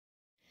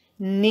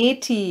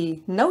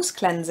Neti nose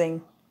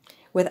cleansing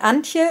with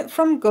Antje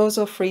from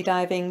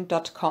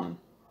gozofreediving.com.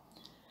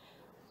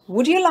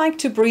 Would you like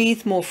to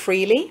breathe more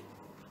freely,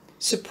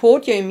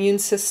 support your immune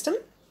system,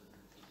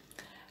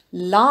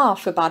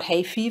 laugh about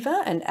hay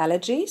fever and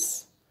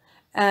allergies,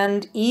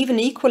 and even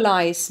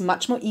equalize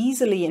much more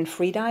easily in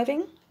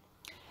freediving?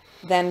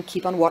 Then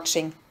keep on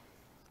watching.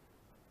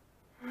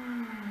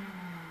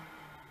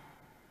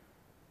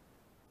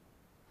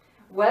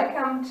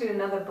 Welcome to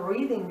another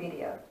breathing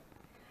video.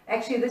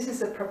 Actually, this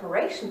is a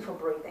preparation for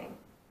breathing.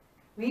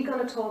 We're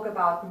going to talk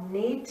about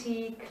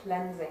Neti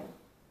cleansing.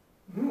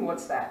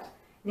 What's that?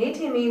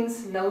 Neti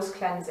means nose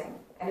cleansing,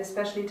 and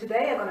especially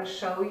today I'm going to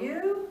show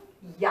you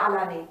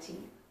Yala Neti,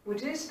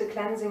 which is the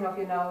cleansing of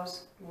your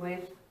nose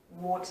with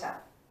water.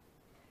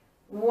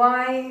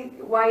 Why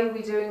are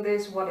we doing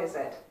this? What is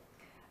it?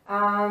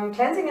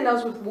 Cleansing your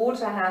nose with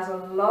water has a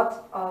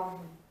lot of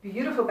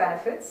beautiful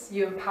benefits.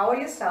 You empower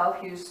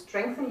yourself, you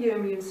strengthen your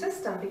immune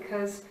system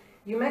because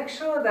you make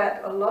sure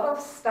that a lot of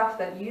stuff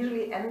that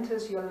usually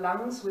enters your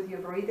lungs with your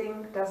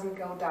breathing doesn't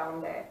go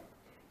down there.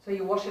 So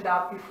you wash it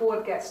out before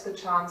it gets the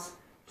chance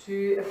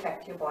to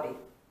affect your body.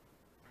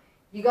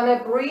 You're going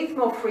to breathe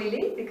more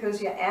freely because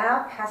your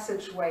air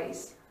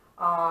passageways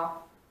are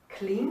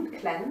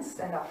cleansed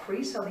and are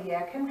free so the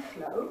air can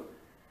flow.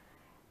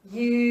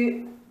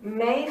 You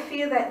may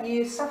feel that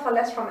you suffer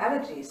less from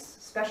allergies,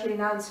 especially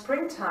now in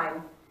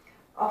springtime.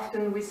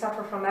 Often we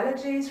suffer from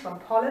allergies, from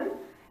pollen,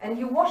 and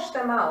you wash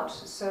them out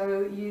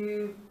so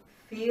you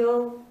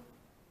feel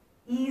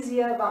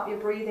easier about your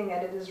breathing,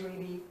 and it is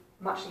really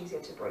much easier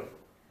to breathe.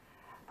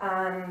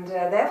 And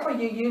therefore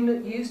you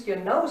use your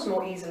nose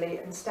more easily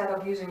instead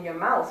of using your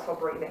mouth for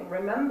breathing.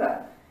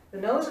 Remember,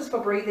 the nose is for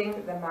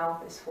breathing, the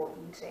mouth is for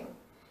eating.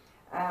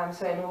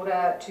 So in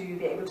order to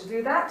be able to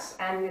do that,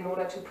 and in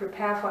order to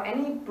prepare for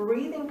any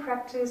breathing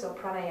practice or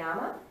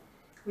pranayama,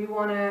 we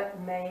want to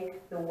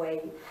make the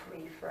way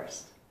free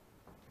first.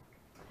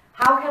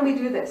 How can we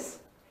do this?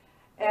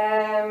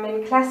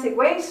 In classic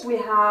ways, we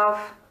have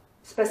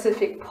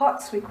specific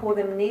pots. We call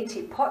them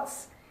Neti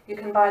pots. You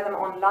can buy them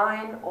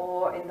online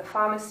or in the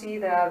pharmacy.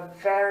 There are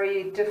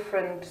very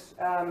different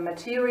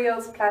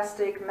materials: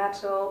 plastic,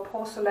 metal,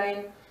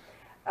 porcelain.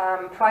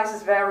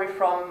 Prices vary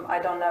from, I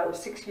don't know,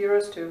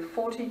 €6 to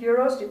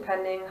 €40,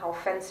 depending how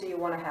fancy you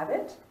want to have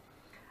it.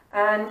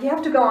 And you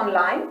have to go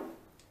online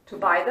to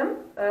buy them,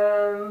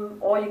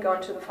 or you go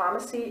into the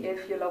pharmacy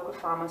if your local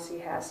pharmacy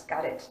has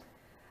got it.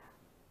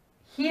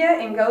 Here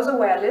in Gozo,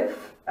 where I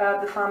live,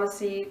 the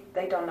pharmacy,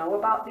 they don't know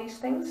about these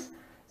things.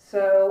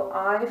 So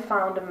I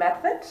found a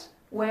method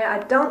where I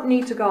don't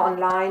need to go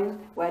online,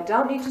 where I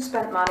don't need to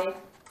spend money.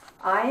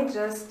 I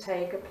just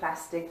take a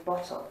plastic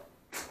bottle.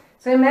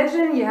 So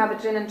imagine you have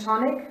a gin and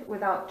tonic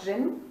without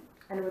gin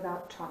and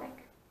without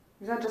tonic.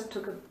 So I just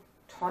took a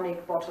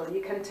tonic bottle.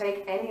 You can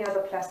take any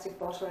other plastic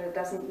bottle. It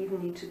doesn't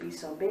even need to be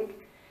so big.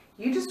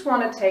 You just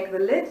want to take the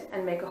lid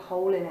and make a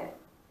hole in it.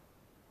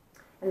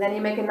 And then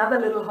you make another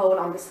little hole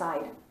on the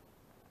side.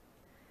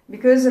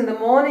 Because in the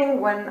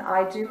morning when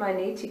I do my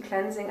Neti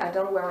cleansing, I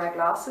don't wear my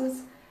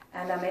glasses,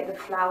 and I make the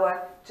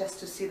flower just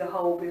to see the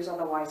hole because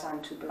otherwise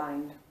I'm too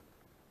blind.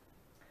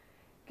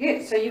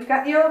 Good, so you've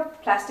got your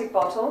plastic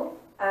bottle,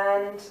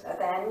 and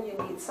then you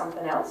need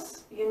something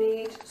else. You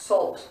need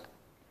salt.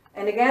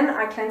 And again,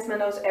 I cleanse my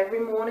nose every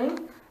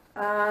morning.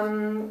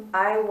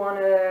 I want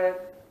to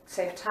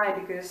save time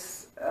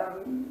because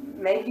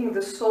making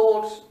the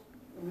salt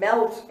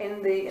melt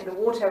in the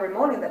water every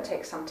morning, that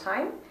takes some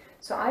time.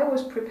 So I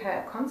always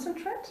prepare a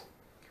concentrate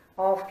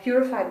of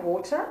purified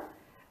water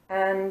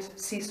and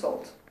sea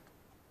salt.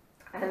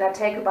 And I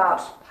take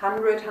about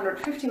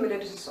 100-150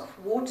 milliliters of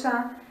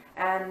water,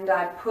 and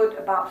I put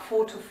about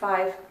 4 to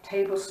 5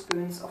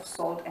 tablespoons of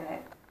salt in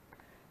it.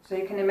 So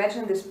you can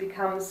imagine this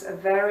becomes a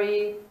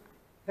very,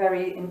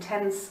 very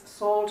intense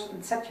salt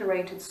and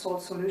saturated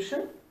salt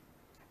solution.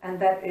 And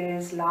that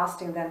is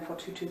lasting then for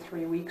 2 to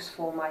 3 weeks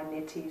for my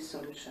Neti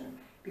solution.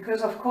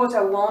 Because of course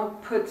I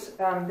won't put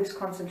this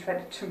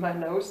concentrate to my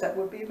nose, that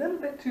would be a little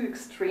bit too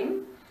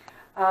extreme.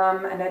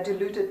 And I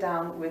dilute it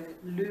down with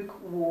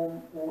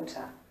lukewarm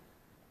water.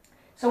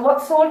 So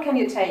what salt can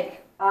you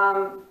take?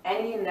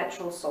 Any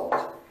natural salt.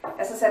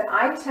 As I said,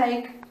 I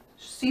take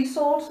sea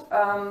salt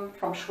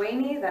from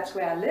Schweni, that's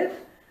where I live,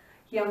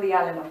 here on the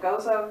island of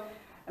Gozo.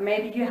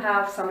 Maybe you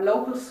have some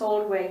local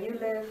salt where you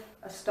live,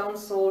 a stone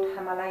salt,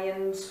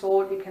 Himalayan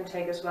salt you can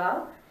take as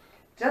well.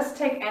 Just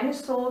take any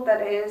salt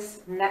that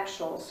is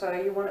natural, so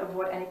you want to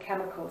avoid any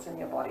chemicals in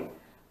your body.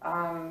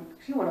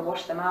 You want to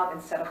wash them out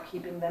instead of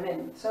keeping them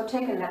in. So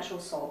take a natural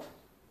salt.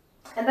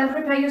 And then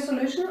prepare your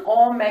solution,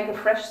 or make a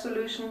fresh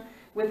solution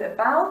with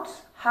about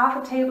half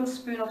a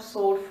tablespoon of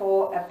salt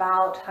for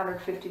about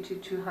 150 to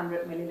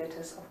 200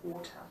 milliliters of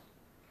water.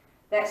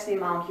 That's the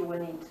amount you will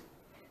need.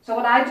 So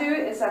what I do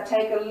is I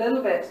take a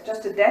little bit,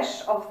 just a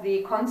dash of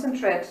the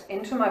concentrate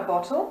into my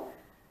bottle,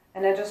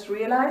 and I just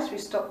realized, we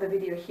stop the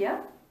video here.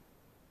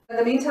 In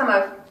the meantime,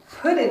 I've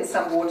put in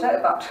some water,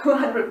 about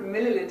 200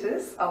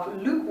 milliliters of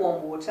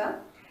lukewarm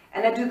water,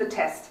 and I do the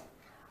test.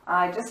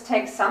 I just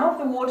take some of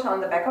the water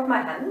on the back of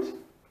my hand,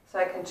 so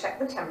I can check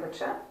the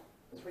temperature.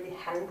 It's really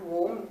hand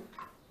warm,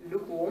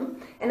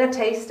 lukewarm, and I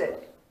taste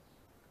it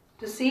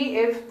to see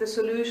if the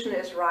solution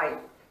is right.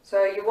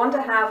 So you want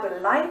to have a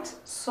light,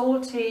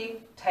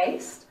 salty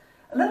taste,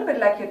 a little bit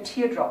like your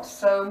teardrops,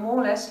 so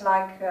more or less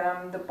like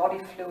the body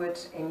fluid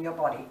in your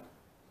body.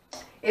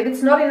 If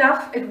it's not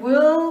enough, it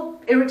will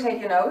irritate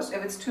your nose.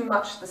 If it's too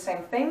much, the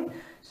same thing.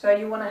 So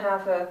you want to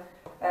have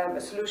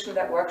a solution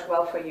that works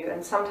well for you.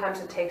 And sometimes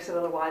it takes a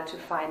little while to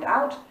find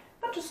out,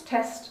 but just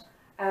test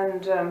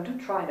and do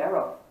try and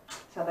error.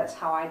 So that's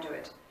how I do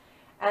it.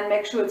 And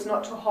make sure it's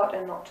not too hot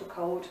and not too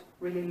cold,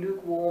 really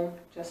lukewarm,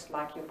 just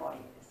like your body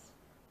is.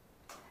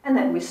 And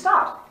then we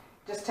start.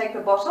 Just take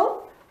the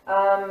bottle,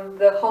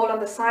 the hole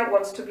on the side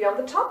wants to be on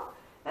the top,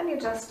 and you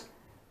just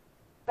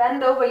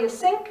bend over your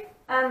sink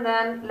and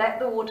then let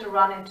the water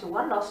run into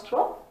one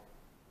nostril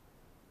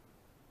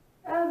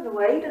and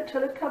wait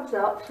until it comes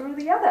out through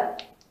the other.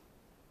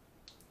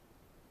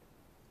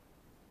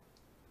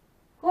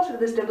 Of course, with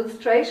this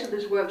demonstration,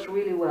 this works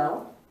really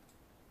well.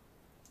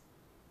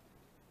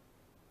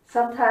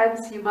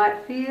 Sometimes you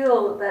might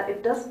feel that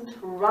it doesn't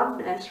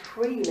run as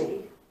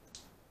freely,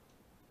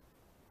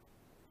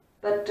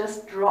 but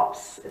just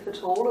drops, if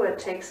at all, or it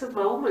takes a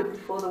moment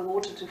for the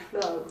water to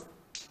flow.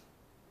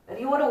 And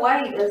you want to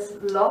wait as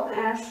long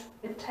as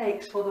it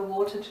takes for the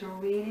water to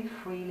really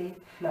freely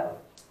flow.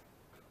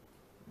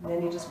 And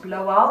then you just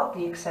blow out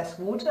the excess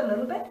water a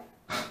little bit.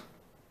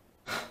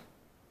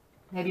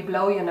 Maybe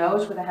blow your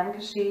nose with a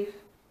handkerchief,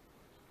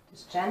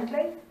 just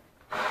gently.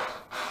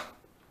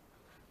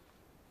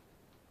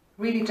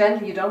 Really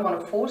gently, you don't want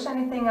to force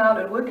anything out.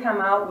 It will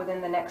come out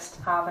within the next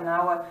half an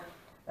hour.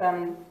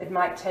 It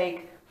might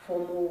take for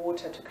more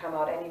water to come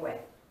out anyway.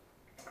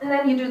 And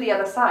then you do the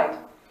other side.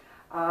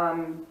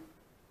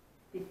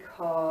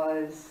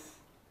 Because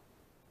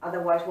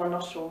otherwise one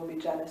nostril will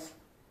be jealous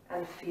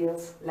and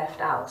feels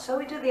left out. So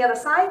we do the other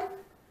side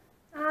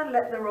and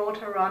let the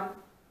water run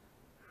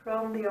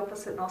from the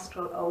opposite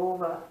nostril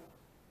over.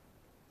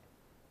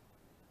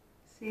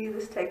 See,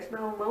 this takes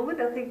now a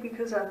moment, I think,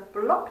 because I've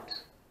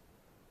blocked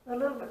a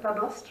little bit my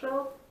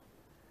nostril.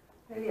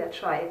 Maybe I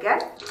try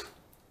again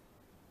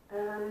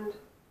and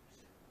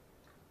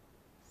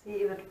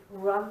see if it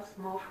runs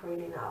more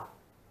freely now.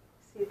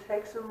 See, it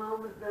takes a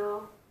moment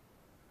now.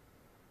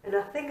 And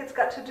I think it's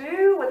got to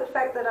do with the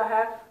fact that I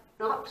have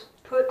not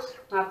put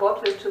my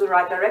bottle into the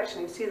right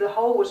direction. You see, the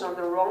hole was on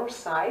the wrong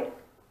side.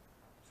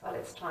 So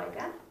let's try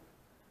again.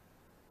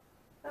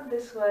 And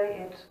this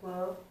way it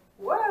will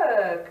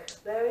work.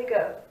 There we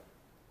go.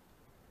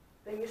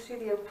 Then you see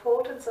the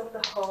importance of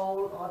the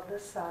hole on the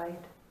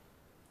side.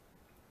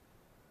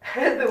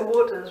 And the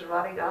water is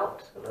running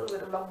out a little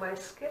bit along my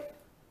skin.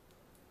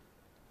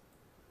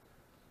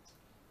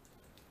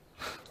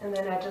 And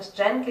then I just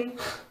gently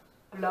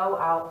blow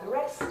out the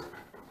rest.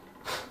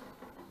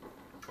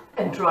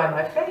 And dry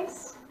my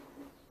face.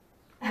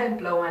 And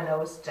blow my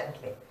nose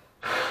gently.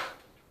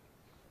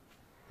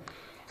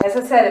 As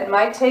I said, it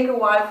might take a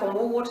while for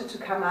more water to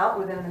come out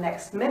within the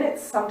next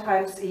minutes,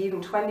 sometimes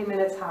even 20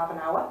 minutes, half an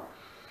hour.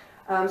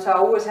 So I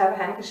always have a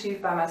handkerchief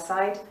by my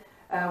side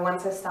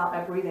once I start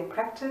my breathing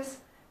practice,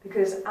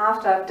 because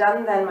after I've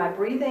done then my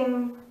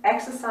breathing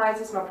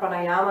exercises, my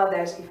pranayama,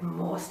 there's even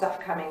more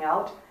stuff coming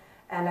out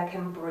and I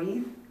can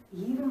breathe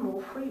even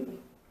more freely.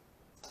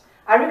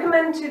 I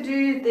recommend to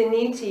do the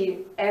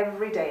Neti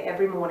every day,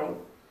 every morning.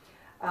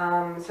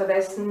 So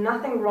there's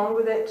nothing wrong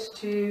with it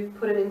to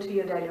put it into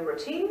your daily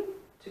routine,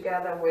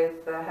 together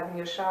with having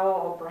your shower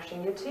or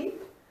brushing your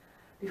teeth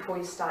before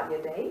you start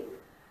your day.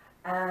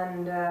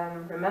 And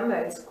remember,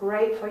 it's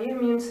great for your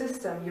immune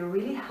system. You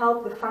really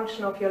help the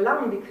function of your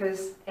lung,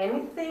 because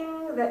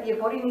anything that your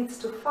body needs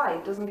to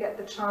fight doesn't get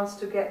the chance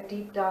to get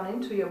deep down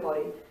into your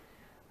body.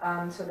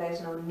 So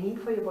there's no need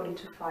for your body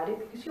to fight it,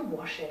 because you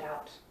wash it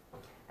out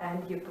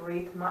and you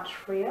breathe much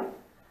freer,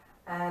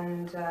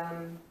 and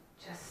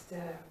just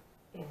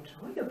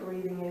enjoy your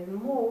breathing even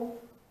more.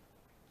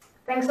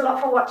 Thanks a lot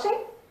for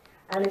watching.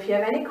 And if you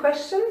have any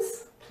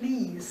questions,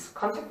 please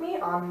contact me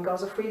on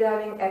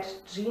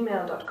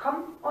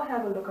gozofreediving@gmail.com or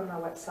have a look on my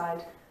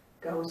website,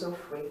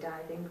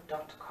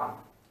 gozofreediving.com.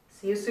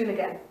 See you soon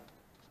again.